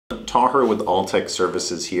Taher with Alltek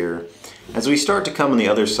Services here. As we start to come on the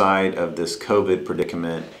other side of this COVID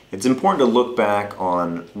predicament, it's important to look back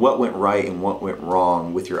on what went right and what went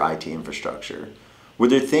wrong with your IT infrastructure. Were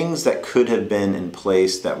there things that could have been in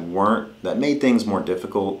place that made things more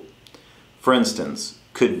difficult? For instance,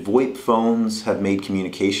 could VoIP phones have made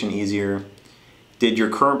communication easier? Did your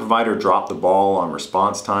current provider drop the ball on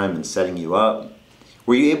response time and setting you up?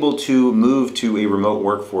 Were you able to move to a remote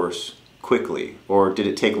workforce quickly, or did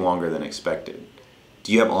it take longer than expected?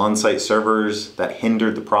 Do you have on-site servers that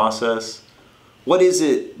hindered the process? What is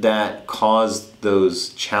it that caused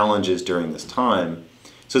those challenges during this time?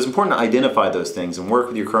 So it's important to identify those things and work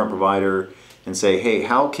with your current provider and say, hey,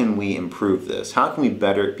 how can we improve this? How can we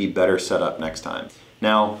be better set up next time?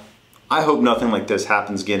 Now, I hope nothing like this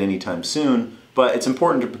happens again anytime soon, but it's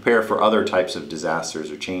important to prepare for other types of disasters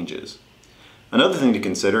or changes. Another thing to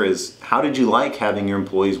consider is, how did you like having your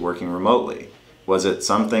employees working remotely? Was it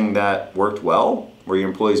something that worked well? Were your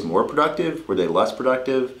employees more productive? Were they less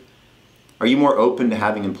productive? Are you more open to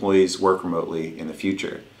having employees work remotely in the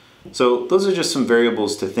future? So those are just some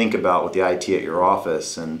variables to think about with the IT at your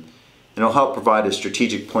office, and it'll help provide a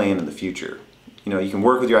strategic plan in the future. You know, you can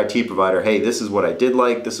work with your IT provider, hey, this is what I did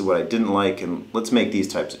like, this is what I didn't like, and let's make these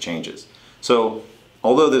types of changes. So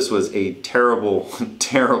although this was a terrible,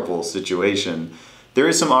 terrible situation, there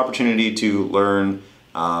is some opportunity to learn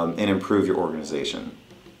and improve your organization.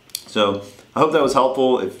 So I hope that was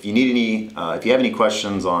helpful. If you have any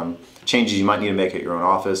questions on changes you might need to make at your own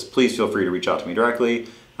office, please feel free to reach out to me directly,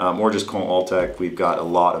 or just call Alltek. We've got a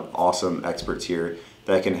lot of awesome experts here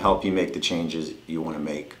that can help you make the changes you want to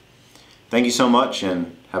make. Thank you so much,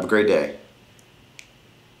 and have a great day.